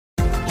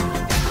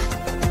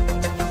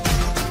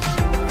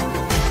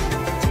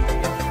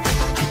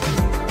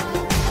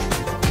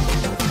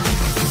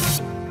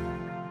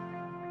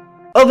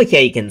Over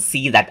here, you can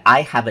see that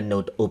I have a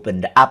note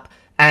opened up.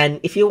 And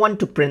if you want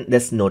to print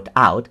this note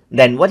out,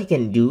 then what you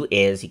can do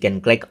is you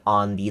can click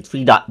on the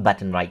three dot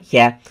button right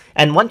here.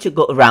 And once you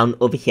go around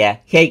over here,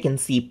 you can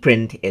see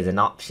print is an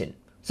option.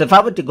 So if I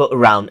were to go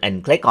around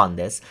and click on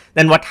this,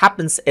 then what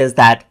happens is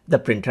that the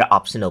printer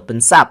option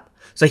opens up.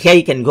 So here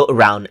you can go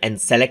around and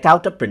select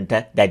out a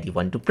printer that you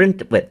want to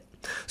print with.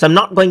 So I'm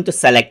not going to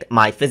select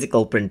my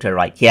physical printer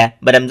right here,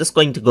 but I'm just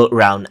going to go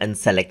around and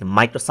select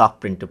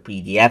Microsoft Printer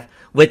PDF,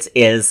 which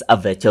is a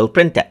virtual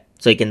printer.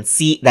 So you can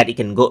see that you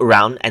can go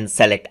around and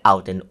select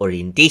out an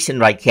orientation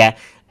right here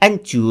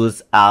and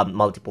choose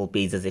multiple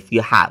pages if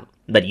you have.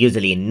 But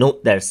usually in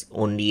Note, there's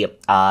only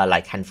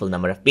like handful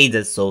number of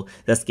pages. So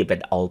just keep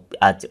it all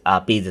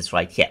pages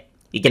right here.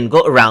 You can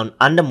go around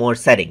under more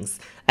settings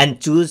and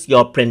choose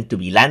your print to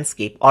be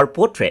landscape or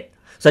portrait.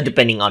 So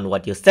depending on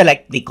what you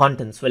select, the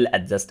contents will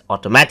adjust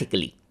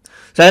automatically.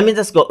 So let me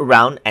just go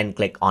around and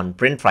click on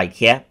print right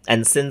here.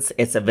 And since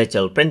it's a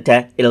virtual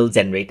printer, it'll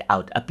generate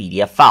out a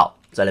PDF file.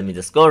 So let me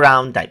just go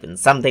around, type in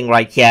something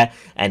right here.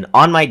 And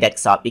on my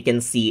desktop, you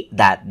can see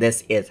that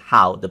this is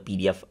how the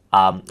PDF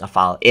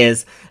file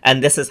is.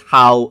 And this is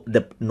how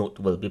the note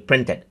will be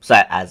printed.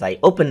 So as I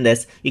open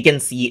this, you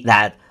can see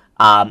that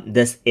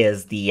this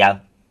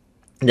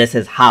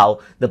is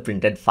how the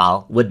printed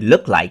file would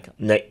look like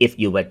if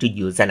you were to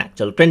use an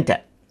actual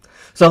printer.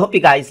 So I hope you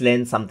guys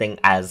learned something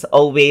as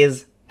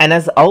always. And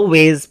as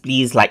always,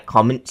 please like,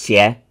 comment,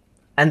 share,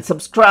 and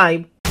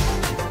subscribe